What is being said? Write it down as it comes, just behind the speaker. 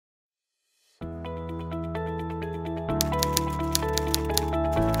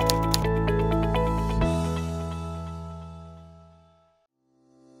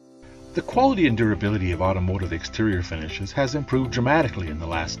The quality and durability of automotive exterior finishes has improved dramatically in the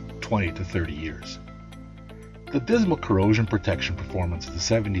last 20 to 30 years. The dismal corrosion protection performance of the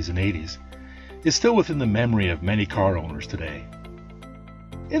 70s and 80s is still within the memory of many car owners today.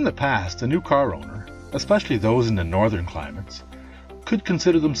 In the past, a new car owner, especially those in the northern climates, could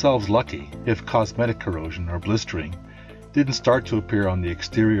consider themselves lucky if cosmetic corrosion or blistering didn't start to appear on the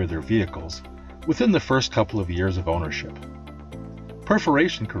exterior of their vehicles within the first couple of years of ownership.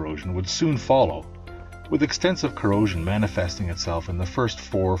 Perforation corrosion would soon follow, with extensive corrosion manifesting itself in the first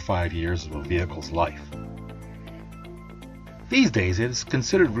 4 or 5 years of a vehicle's life. These days, it is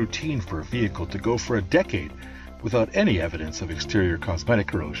considered routine for a vehicle to go for a decade without any evidence of exterior cosmetic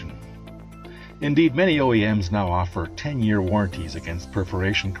corrosion. Indeed, many OEMs now offer 10-year warranties against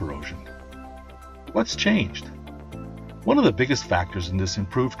perforation corrosion. What's changed? One of the biggest factors in this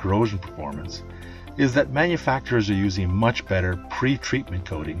improved corrosion performance is that manufacturers are using much better pre-treatment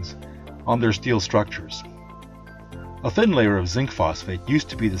coatings on their steel structures. A thin layer of zinc phosphate used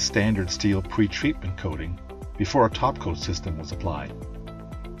to be the standard steel pre-treatment coating before a top coat system was applied.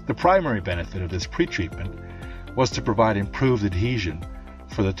 The primary benefit of this pre-treatment was to provide improved adhesion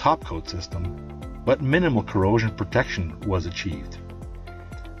for the top coat system, but minimal corrosion protection was achieved.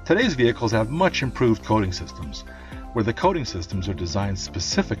 Today's vehicles have much improved coating systems, where the coating systems are designed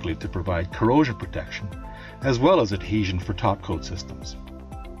specifically to provide corrosion protection as well as adhesion for top coat systems.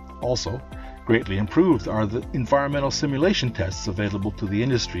 Also, greatly improved are the environmental simulation tests available to the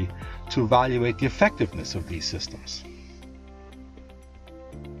industry to evaluate the effectiveness of these systems.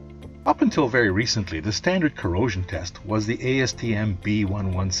 Up until very recently, the standard corrosion test was the ASTM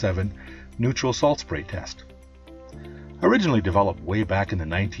B117 neutral salt spray test. Originally developed way back in the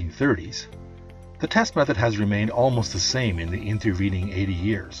 1930s, the test method has remained almost the same in the intervening 80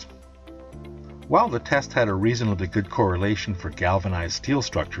 years. While the test had a reasonably good correlation for galvanized steel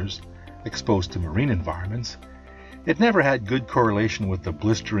structures exposed to marine environments, it never had good correlation with the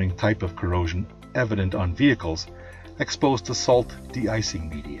blistering type of corrosion evident on vehicles exposed to salt de-icing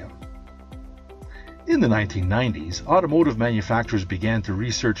media. In the 1990s, automotive manufacturers began to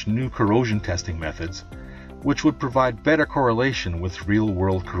research new corrosion testing methods which would provide better correlation with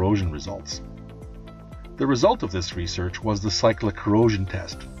real-world corrosion results. The result of this research was the Cyclic Corrosion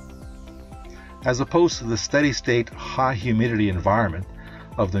Test. As opposed to the steady-state, high-humidity environment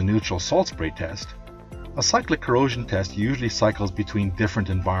of the neutral salt spray test, a cyclic corrosion test usually cycles between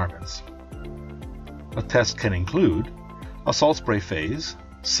different environments. A test can include a salt spray phase,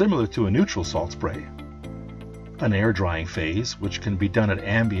 similar to a neutral salt spray, an air drying phase, which can be done at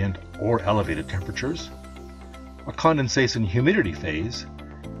ambient or elevated temperatures, a condensation humidity phase,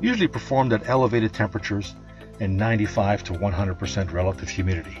 usually performed at elevated temperatures and 95 to 100% relative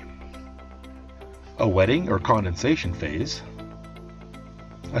humidity, a wetting or condensation phase,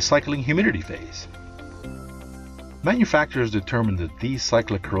 a cycling humidity phase. Manufacturers determined that these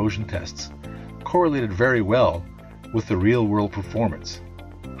cyclic corrosion tests correlated very well with the real-world performance.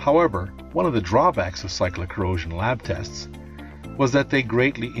 However, one of the drawbacks of cyclic corrosion lab tests was that they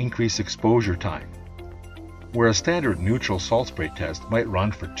greatly increase exposure time, where a standard neutral salt spray test might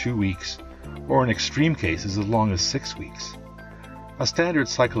run for 2 weeks, or in extreme cases as long as 6 weeks. A standard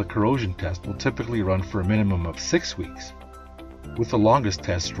cyclic corrosion test will typically run for a minimum of 6 weeks, with the longest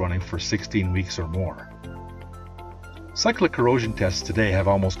tests running for 16 weeks or more. Cyclic corrosion tests today have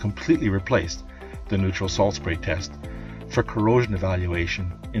almost completely replaced the neutral salt spray test for corrosion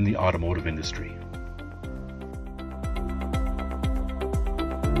evaluation in the automotive industry.